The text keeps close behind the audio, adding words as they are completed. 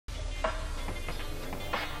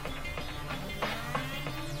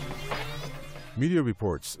Media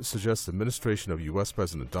reports suggest the administration of U.S.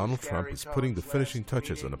 President Donald Trump is putting the finishing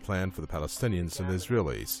touches on a plan for the Palestinians and the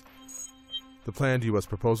Israelis. The planned U.S.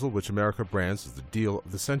 proposal, which America brands as the deal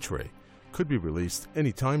of the century, could be released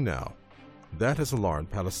any time now. That has alarmed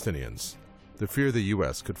Palestinians. They fear the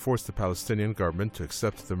U.S. could force the Palestinian government to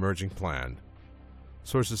accept the emerging plan.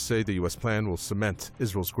 Sources say the U.S. plan will cement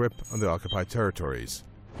Israel's grip on the occupied territories.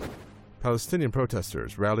 Palestinian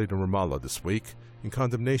protesters rallied in Ramallah this week in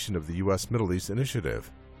condemnation of the U.S. Middle East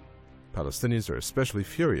initiative. Palestinians are especially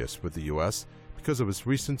furious with the U.S. because of its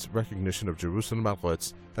recent recognition of Jerusalem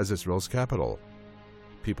outlets as Israel's capital.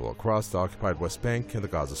 People across the occupied West Bank and the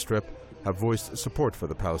Gaza Strip have voiced support for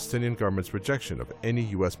the Palestinian government's rejection of any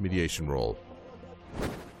U.S. mediation role.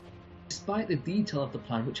 Despite the detail of the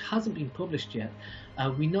plan, which hasn't been published yet,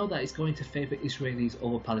 we know that it's going to favour Israelis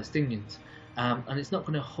over Palestinians. And it's not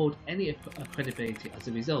going to hold any credibility as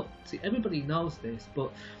a result. See, everybody knows this,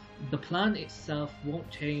 but the plan itself won't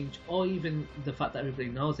change, or even the fact that everybody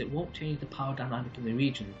knows it won't change the power dynamic in the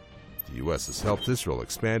region. The U.S. has helped Israel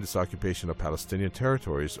expand its occupation of Palestinian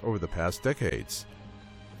territories over the past decades.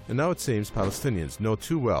 And now it seems Palestinians know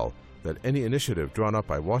too well that any initiative drawn up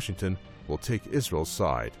by Washington will take Israel's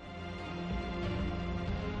side.